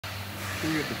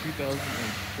here, you have the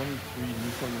 2023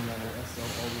 Nissan Murano SL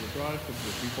AWD drive with the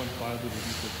 3.5-liter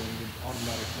diesel engine,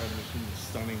 automatic transmission, with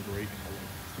stunning gray color.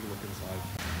 Let's take a look inside.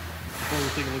 Before we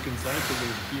take a look inside, take a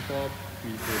look at the key fob.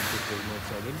 We put the north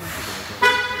side engine. Take a look at it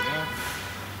right now.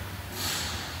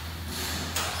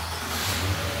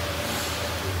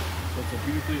 So it's a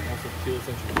beautifully also keyless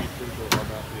entry features will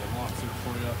automatically unlock it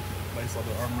for you. Nice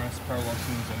leather armrest, power lock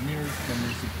screens and mirrors,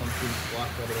 memory seat functions, black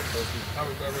leather upholstery,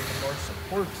 power driver and more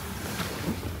support.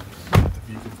 The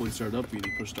vehicle fully started up, you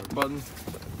need to push start button.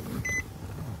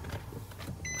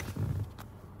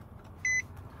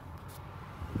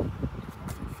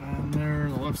 Fan there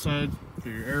on the left side for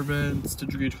your air vents,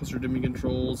 digital gauge cluster dimming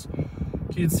controls,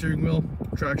 heated steering wheel,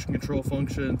 traction control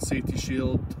function, safety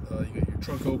shield, you got your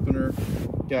trunk opener,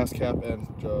 gas cap and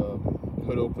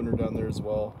hood opener down there as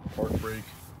well, park brake.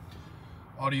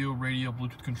 Audio, radio,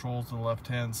 Bluetooth controls on the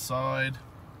left-hand side.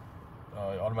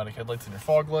 Automatic headlights and your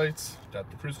fog lights.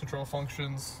 Adaptive cruise control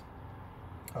functions.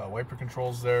 Wiper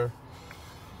controls there.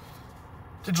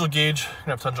 Digital gauge. You're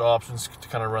gonna have tons of options to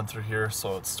kind of run through here.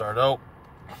 So let's start out.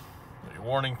 Got your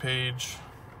warning page.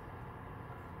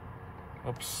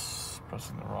 Oops,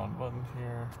 pressing the wrong button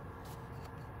here.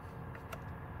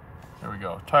 There we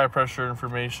go. Tire pressure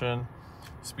information.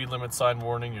 Speed limit sign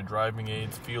warning, your driving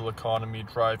aids, fuel economy,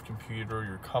 drive computer,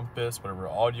 your compass, whatever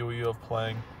audio you have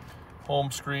playing, home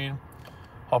screen.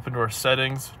 Hop into our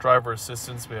settings, driver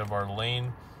assistance. We have our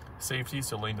lane safety,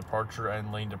 so lane departure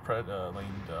and lane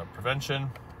prevention.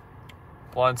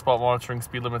 Blind spot monitoring,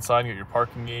 speed limit sign, you got your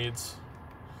parking aids.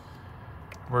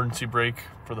 Emergency brake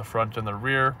for the front and the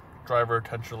rear. Driver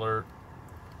attention alert.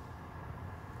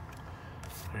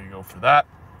 There you go for that.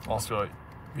 Also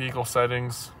vehicle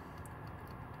settings.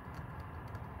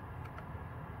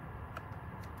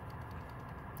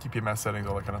 TPMS settings,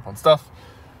 all that kind of fun stuff.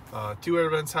 2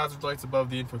 air vents, hazard lights above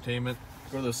the infotainment.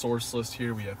 Go to the source list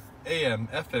here. We have AM,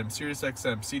 FM, Sirius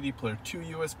XM, CD player, 2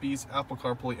 USBs, Apple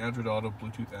CarPlay, Android Auto,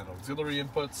 Bluetooth, and auxiliary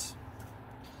inputs,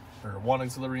 or 1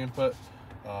 auxiliary input.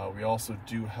 We also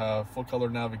do have full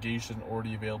color navigation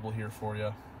already available here for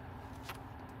you.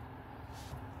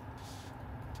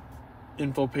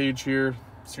 Info page here.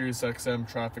 Sirius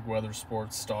XM, traffic, weather,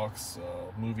 sports, stocks,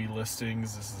 movie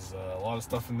listings. This is a lot of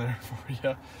stuff in there for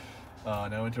you.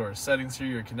 Now into our settings here,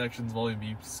 your connections, volume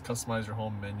beeps, customize your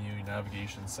home menu, your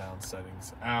navigation, sound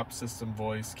settings, app, system,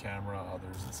 voice, camera,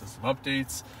 others, and system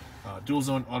updates. Dual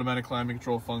zone automatic climate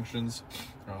control functions,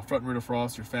 front and rear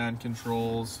defrost, your fan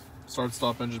controls, start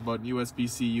stop engine button,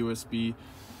 USB-C, USB,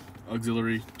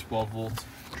 auxiliary, 12 volts.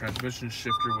 Transmission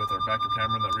shifter with our backup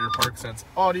camera and that rear park sense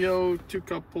audio, 2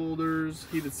 cup holders,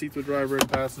 heated seats with driver and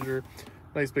passenger,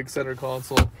 nice big center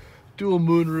console, dual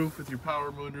moonroof with your power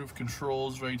moonroof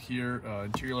controls right here,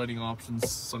 interior lighting options,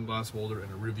 sunglass holder, and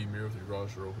a rearview mirror with your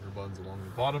garage door opener buttons along the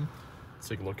bottom. Let's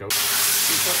take a look out. LED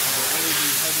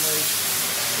headlights,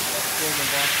 silver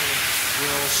boxer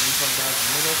grill, Nissan badge in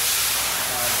the middle,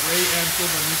 gray and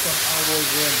silver Nissan alloy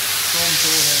rim, chrome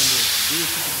door handles, rear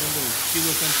tinted windows,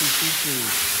 keyless entry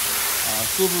features,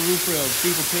 silver roof rails,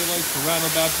 diesel taillights, Murano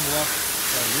badge on the left,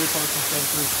 rear parking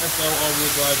sensors, SL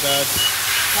all-wheel drive badge,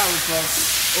 power truck,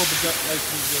 open jet lights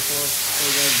music for us. So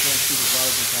again, you can't speak as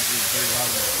loud as the company is very loud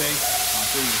in the tank.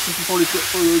 So you 60-40 foot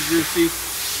rear seats,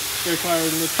 spare tire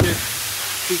and lift kit.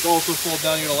 Seats also fold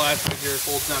down. You got a latch right here,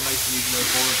 folds down nice and easy there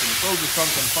for us. And you close the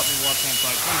trunk on the front and left-hand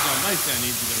side, comes down nice and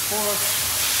easy there for us.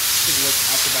 Take a look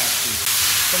at the back seat.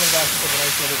 Some of the back seats have a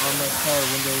nice leather armrest, power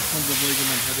windows, tons of leg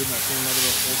and headed in that same leather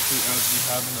upholstery as we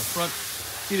have in the front.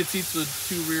 Heated seats with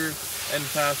 2 rear end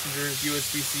passengers,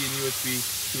 USB-C and USB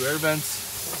 2 air vents.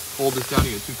 Fold this down,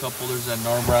 you get 2 cup holders and an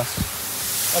armrest.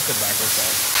 Up and back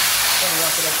side. I'm going to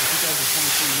wrap it up with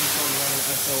 2023 Nissan Murano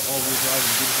SL all-wheel drive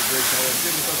in beautiful gray color. If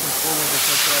you have any questions or want to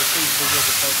test drive, please visit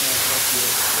the parking lot for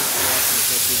us.